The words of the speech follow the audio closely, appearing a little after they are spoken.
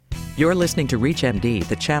You're listening to ReachMD,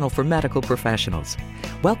 the channel for medical professionals.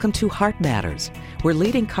 Welcome to Heart Matters, where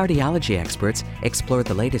leading cardiology experts explore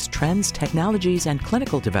the latest trends, technologies, and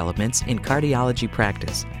clinical developments in cardiology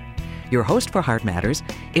practice. Your host for Heart Matters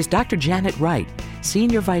is Dr. Janet Wright,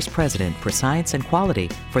 Senior Vice President for Science and Quality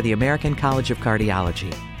for the American College of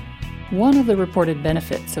Cardiology. One of the reported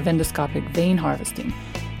benefits of endoscopic vein harvesting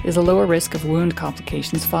is a lower risk of wound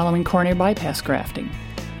complications following coronary bypass grafting,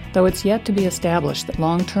 though it's yet to be established that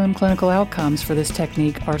long-term clinical outcomes for this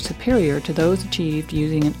technique are superior to those achieved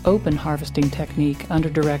using an open harvesting technique under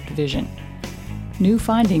direct vision. New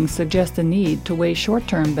findings suggest the need to weigh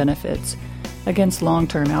short-term benefits against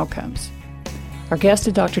long-term outcomes. Our guest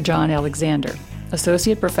is Dr. John Alexander,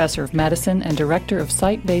 Associate Professor of Medicine and Director of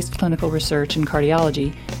Site-Based Clinical Research in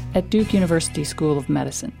Cardiology at Duke University School of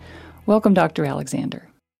Medicine. Welcome, Dr. Alexander.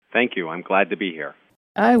 Thank you. I'm glad to be here.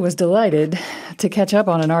 I was delighted to catch up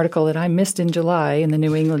on an article that I missed in July in the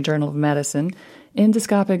New England Journal of Medicine,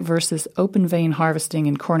 Endoscopic versus Open Vein Harvesting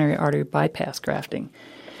in Coronary Artery Bypass Grafting.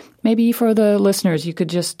 Maybe for the listeners, you could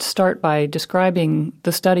just start by describing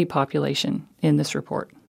the study population in this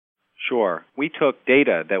report. Sure. We took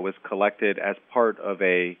data that was collected as part of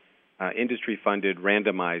a industry-funded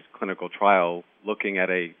randomized clinical trial looking at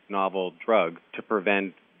a novel drug to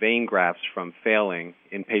prevent vein grafts from failing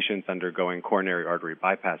in patients undergoing coronary artery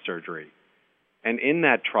bypass surgery. And in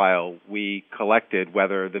that trial, we collected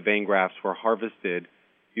whether the vein grafts were harvested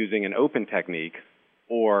using an open technique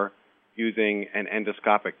or using an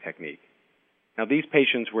endoscopic technique. Now, these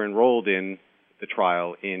patients were enrolled in the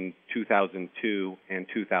trial in 2002 and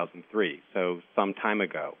 2003, so some time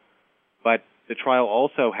ago. But the trial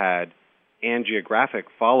also had angiographic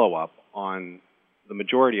follow-up on the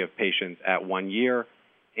majority of patients at 1 year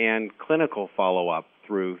and clinical follow-up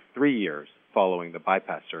through 3 years following the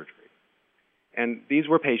bypass surgery. And these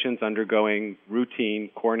were patients undergoing routine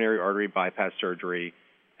coronary artery bypass surgery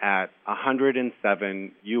at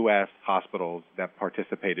 107 U.S. hospitals that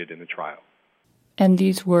participated in the trial. And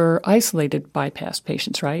these were isolated bypass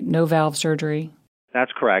patients, right? No valve surgery?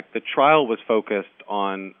 That's correct. The trial was focused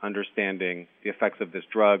on understanding the effects of this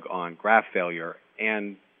drug on graft failure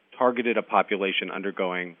and targeted a population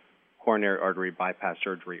undergoing coronary artery bypass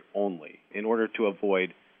surgery only in order to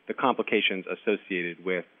avoid the complications associated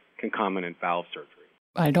with concomitant valve surgery.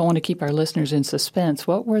 I don't want to keep our listeners in suspense.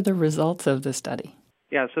 What were the results of the study?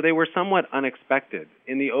 Yeah, so they were somewhat unexpected.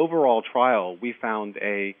 In the overall trial, we found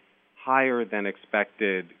a higher than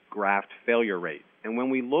expected graft failure rate. And when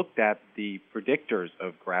we looked at the predictors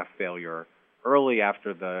of graft failure early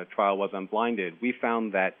after the trial was unblinded, we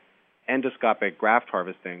found that endoscopic graft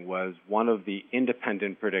harvesting was one of the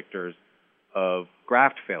independent predictors of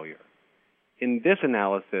graft failure. In this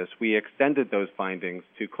analysis, we extended those findings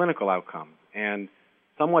to clinical outcomes. And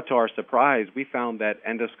somewhat to our surprise, we found that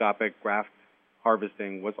endoscopic graft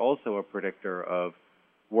harvesting was also a predictor of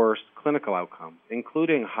worse clinical outcomes,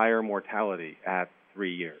 including higher mortality at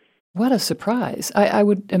 3 years. What a surprise. I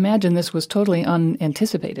would imagine this was totally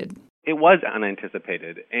unanticipated. It was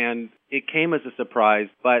unanticipated, and it came as a surprise,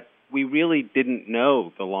 but we really didn't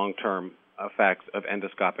know the long-term effects of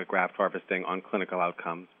endoscopic graft harvesting on clinical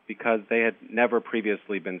outcomes because they had never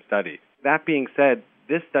previously been studied. That being said,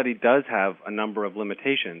 this study does have a number of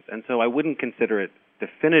limitations, and so I wouldn't consider it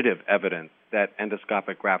definitive evidence that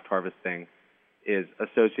endoscopic graft harvesting is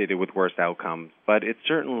associated with worse outcomes, but it's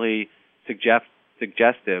certainly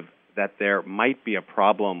suggestive that there might be a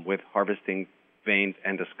problem with harvesting veins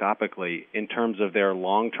endoscopically in terms of their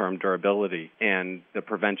long-term durability and the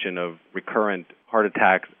prevention of recurrent heart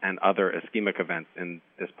attacks and other ischemic events in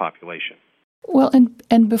this population. Well,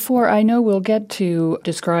 and before, I know we'll get to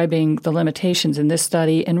describing the limitations in this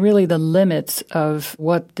study and really the limits of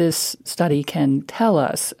what this study can tell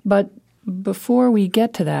us, but before we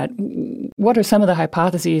get to that, what are some of the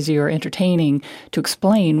hypotheses you're entertaining to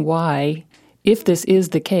explain why, if this is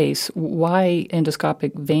the case, why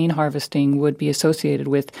endoscopic vein harvesting would be associated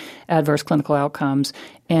with adverse clinical outcomes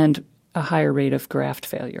and a higher rate of graft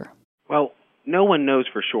failure? Well, no one knows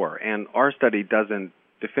for sure, and our study doesn't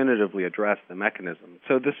definitively address the mechanism.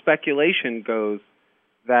 So the speculation goes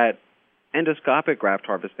that endoscopic graft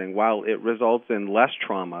harvesting, while it results in less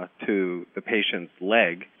trauma to the patient's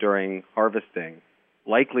leg during harvesting,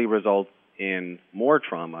 likely results in more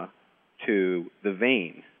trauma to the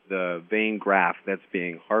vein graft that's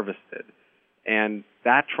being harvested. And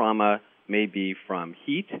that trauma may be from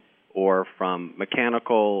heat or from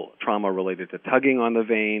mechanical trauma related to tugging on the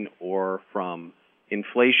vein or from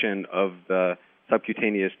inflation of the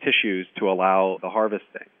subcutaneous tissues to allow the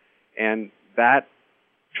harvesting. And that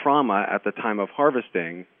trauma at the time of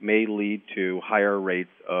harvesting may lead to higher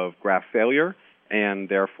rates of graft failure and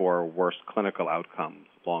therefore worse clinical outcomes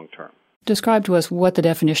long term. Describe to us what the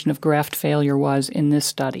definition of graft failure was in this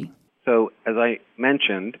study. So, as I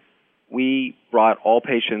mentioned, we brought all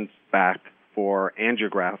patients back for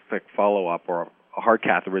angiographic follow-up or a heart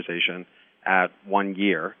catheterization at 1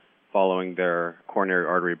 year following their coronary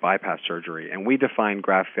artery bypass surgery. And we defined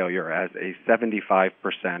graft failure as a 75%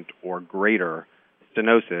 or greater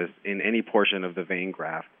stenosis in any portion of the vein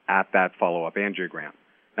graft at that follow-up angiogram.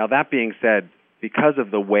 Now, that being said, because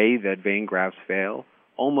of the way that vein grafts fail,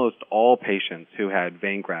 almost all patients who had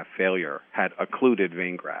vein graft failure had occluded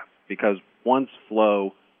vein grafts, because once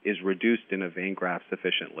flow is reduced in a vein graft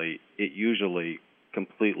sufficiently, it usually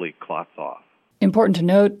completely clots off. Important to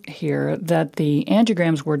note here that the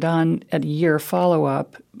angiograms were done at a year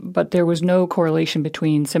follow-up, but there was no correlation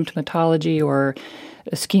between symptomatology or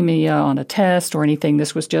ischemia on a test or anything.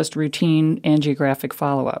 This was just routine angiographic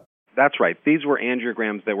follow-up. That's right. These were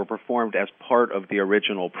angiograms that were performed as part of the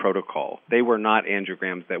original protocol. They were not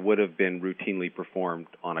angiograms that would have been routinely performed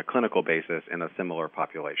on a clinical basis in a similar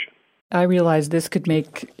population. I realize this could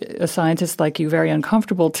make a scientist like you very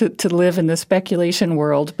uncomfortable to live in the speculation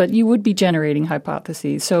world, but you would be generating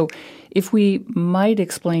hypotheses. So if we might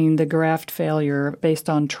explain the graft failure based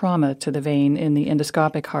on trauma to the vein in the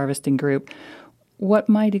endoscopic harvesting group, what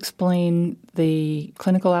might explain the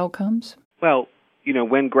clinical outcomes? Well,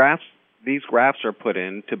 when these grafts are put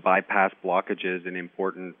in to bypass blockages in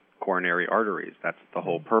important coronary arteries. That's the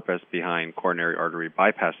whole purpose behind coronary artery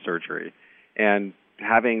bypass surgery. And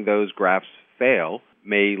having those grafts fail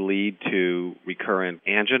may lead to recurrent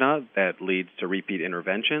angina that leads to repeat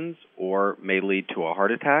interventions, or may lead to a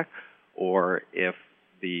heart attack, or if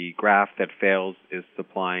the graft that fails is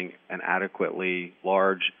supplying an adequately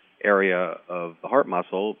large area of the heart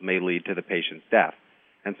muscle, may lead to the patient's death.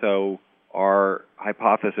 And so our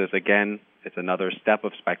hypothesis, again, it's another step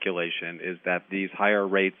of speculation, is that these higher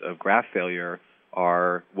rates of graft failure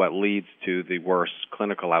are what leads to the worst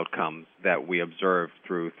clinical outcomes that we observed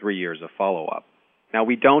through 3 years of follow-up. Now,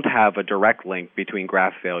 we don't have a direct link between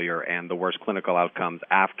graft failure and the worst clinical outcomes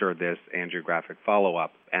after this angiographic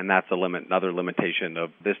follow-up, and that's another limitation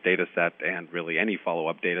of this data set, and really any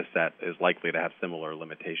follow-up data set is likely to have similar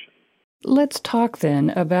limitations. Let's talk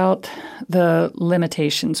then about the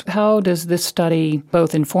limitations. How does this study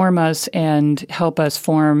both inform us and help us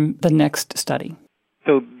form the next study?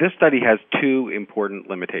 So this study has two important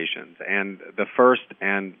limitations, and the first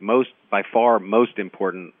and by far most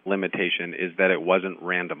important limitation is that it wasn't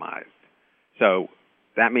randomized. So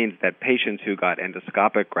that means that patients who got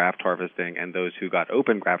endoscopic graft harvesting and those who got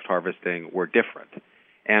open graft harvesting were different.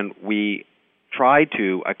 And we tried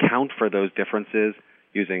to account for those differences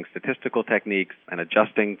using statistical techniques and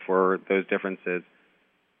adjusting for those differences,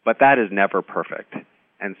 but that is never perfect.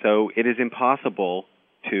 And so it is impossible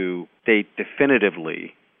to state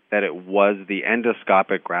definitively that it was the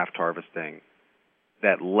endoscopic graft harvesting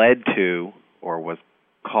that led to or was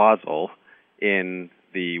causal in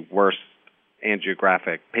the worst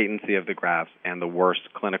angiographic patency of the grafts and the worst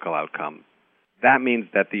clinical outcomes. That means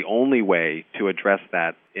that the only way to address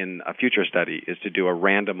that in a future study is to do a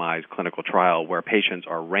randomized clinical trial where patients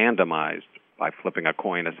are randomized by flipping a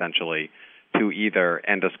coin, essentially, to either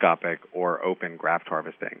endoscopic or open graft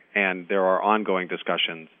harvesting. And there are ongoing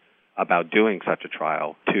discussions about doing such a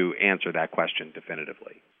trial to answer that question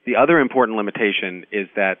definitively. The other important limitation is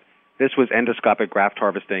that this was endoscopic graft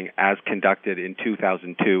harvesting as conducted in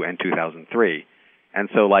 2002 and 2003. And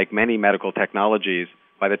so like many medical technologies,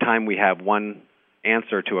 by the time we have one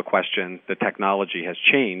answer to a question, the technology has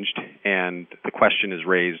changed, and the question is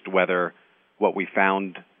raised whether what we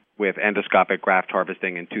found with endoscopic graft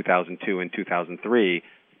harvesting in 2002 and 2003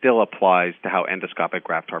 still applies to how endoscopic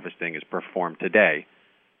graft harvesting is performed today.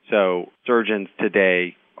 So surgeons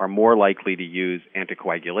today are more likely to use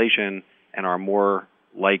anticoagulation and are more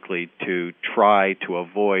likely to try to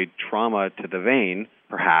avoid trauma to the vein,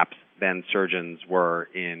 perhaps, than surgeons were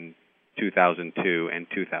in 2002 and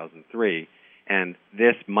 2003. And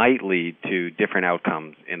this might lead to different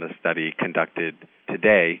outcomes in a study conducted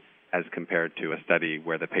today as compared to a study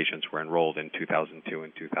where the patients were enrolled in 2002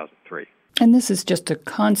 and 2003. And this is just a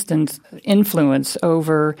constant influence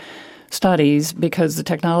over studies because the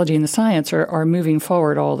technology and the science are moving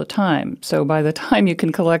forward all the time. So by the time you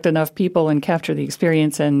can collect enough people and capture the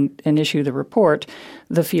experience and issue the report,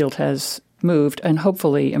 the field has moved and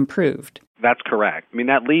hopefully improved. That's correct. I mean,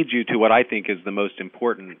 that leads you to what I think is the most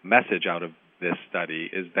important message out of this study,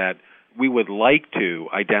 is that we would like to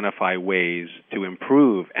identify ways to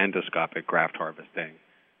improve endoscopic graft harvesting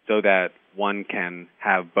so that one can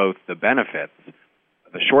have both the benefits,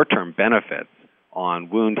 the short-term benefits on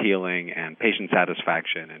wound healing and patient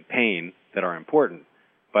satisfaction and pain that are important,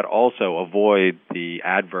 but also avoid the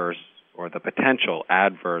adverse or the potential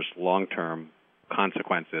adverse long-term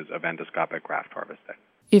consequences of endoscopic graft harvesting.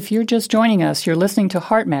 If you're just joining us, you're listening to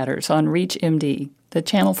Heart Matters on ReachMD, the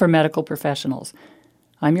channel for medical professionals.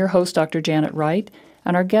 I'm your host, Dr. Janet Wright,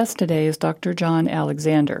 and our guest today is Dr. John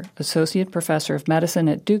Alexander, Associate Professor of Medicine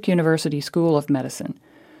at Duke University School of Medicine.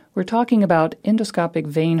 We're talking about endoscopic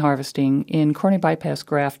vein harvesting in coronary bypass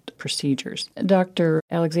graft procedures. Dr.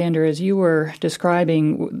 Alexander, as you were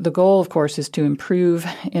describing, the goal, of course, is to improve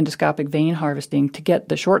endoscopic vein harvesting to get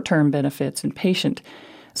the short-term benefits and patient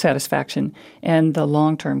satisfaction and the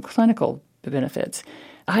long-term clinical benefits.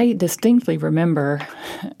 I distinctly remember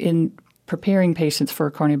in preparing my patients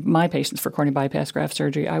for coronary bypass graft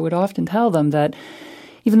surgery, I would often tell them that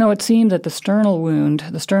even though it seemed that the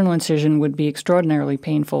sternal incision would be extraordinarily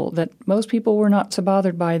painful, that most people were not so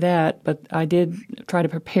bothered by that, but I did try to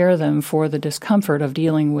prepare them for the discomfort of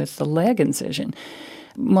dealing with the leg incision,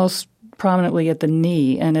 most prominently at the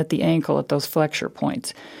knee and at the ankle at those flexure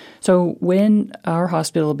points. So when our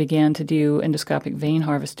hospital began to do endoscopic vein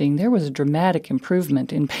harvesting, there was a dramatic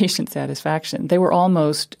improvement in patient satisfaction. They were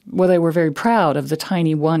they were very proud of the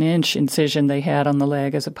tiny 1-inch incision they had on the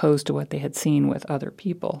leg as opposed to what they had seen with other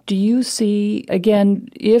people. Do you see, again,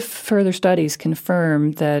 if further studies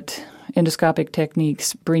confirm that endoscopic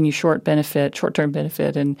techniques bring you short-term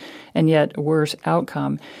benefit, and yet a worse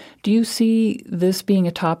outcome, do you see this being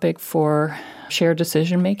a topic for shared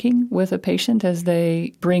decision-making with a patient as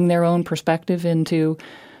they bring their own perspective into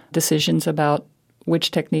decisions about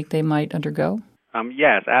which technique they might undergo?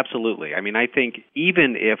 Yes, absolutely. I think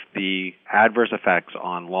even if the adverse effects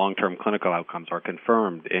on long-term clinical outcomes are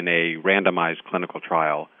confirmed in a randomized clinical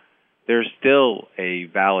trial, there's still a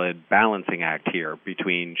valid balancing act here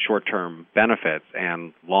between short-term benefits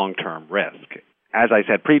and long-term risk. As I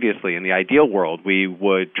said previously, in the ideal world, we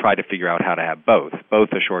would try to figure out how to have both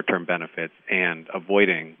the short-term benefits and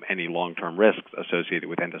avoiding any long-term risks associated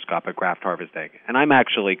with endoscopic graft harvesting. And I'm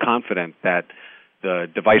actually confident that the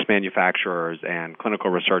device manufacturers and clinical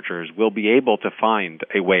researchers will be able to find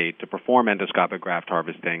a way to perform endoscopic graft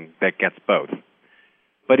harvesting that gets both.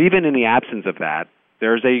 But even in the absence of that,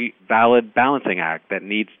 there's a valid balancing act that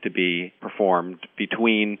needs to be performed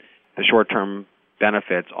between the short-term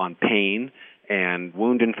benefits on pain and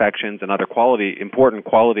wound infections and other important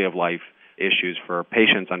quality of life issues for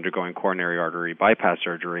patients undergoing coronary artery bypass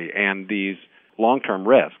surgery and these long-term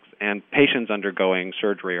risks. And patients undergoing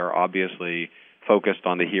surgery are obviously focused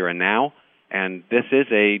on the here and now, and this is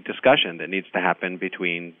a discussion that needs to happen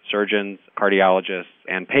between surgeons, cardiologists,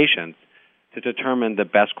 and patients to determine the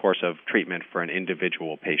best course of treatment for an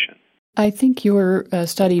individual patient. I think your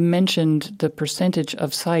study mentioned the percentage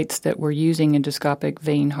of sites that were using endoscopic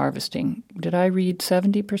vein harvesting. Did I read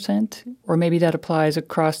 70%? Or maybe that applies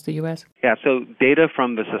across the U.S.? Yeah, so data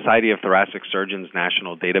from the Society of Thoracic Surgeons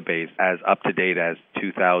National Database, as up to date as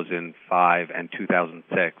 2005 and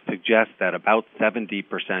 2006, suggests that about 70%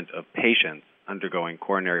 of patients undergoing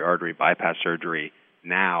coronary artery bypass surgery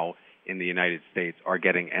now in the United States are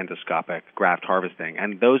getting endoscopic graft harvesting.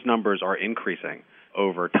 And those numbers are increasing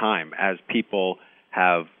over time as people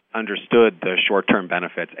have understood the short-term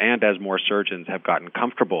benefits and as more surgeons have gotten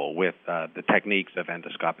comfortable with the techniques of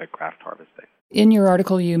endoscopic graft harvesting. In your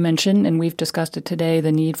article, you mentioned, and we've discussed it today,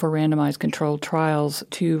 the need for randomized controlled trials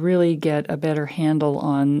to really get a better handle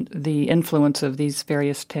on the influence of these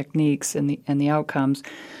various techniques and the outcomes.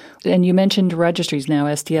 And you mentioned registries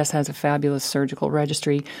now. STS has a fabulous surgical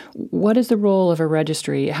registry. What is the role of a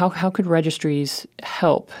registry? How could registries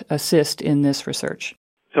help assist in this research?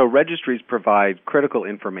 So registries provide critical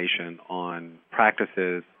information on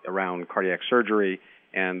practices around cardiac surgery,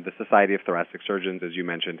 and the Society of Thoracic Surgeons, as you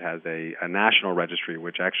mentioned, has a national registry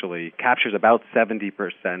which actually captures about 70%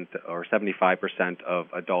 or 75% of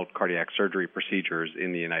adult cardiac surgery procedures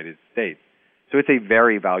in the United States. So it's a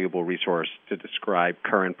very valuable resource to describe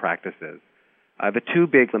current practices. The two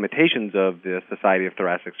big limitations of the Society of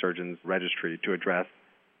Thoracic Surgeons registry to address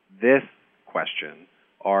this question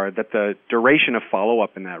are that the duration of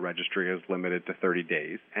follow-up in that registry is limited to 30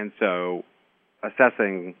 days. And so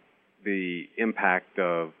assessing the impact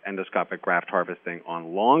of endoscopic graft harvesting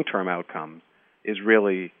on long-term outcomes is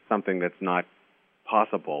really something that's not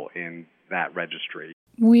possible in that registry.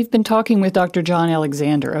 We've been talking with Dr. John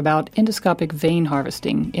Alexander about endoscopic vein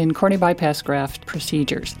harvesting in coronary bypass graft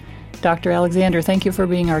procedures. Dr. Alexander, thank you for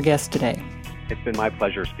being our guest today. It's been my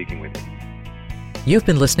pleasure speaking with you. You've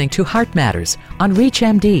been listening to Heart Matters on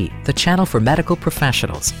ReachMD, the channel for medical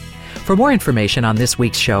professionals. For more information on this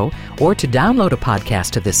week's show or to download a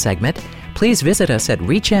podcast of this segment, please visit us at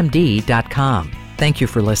reachmd.com. Thank you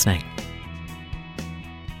for listening.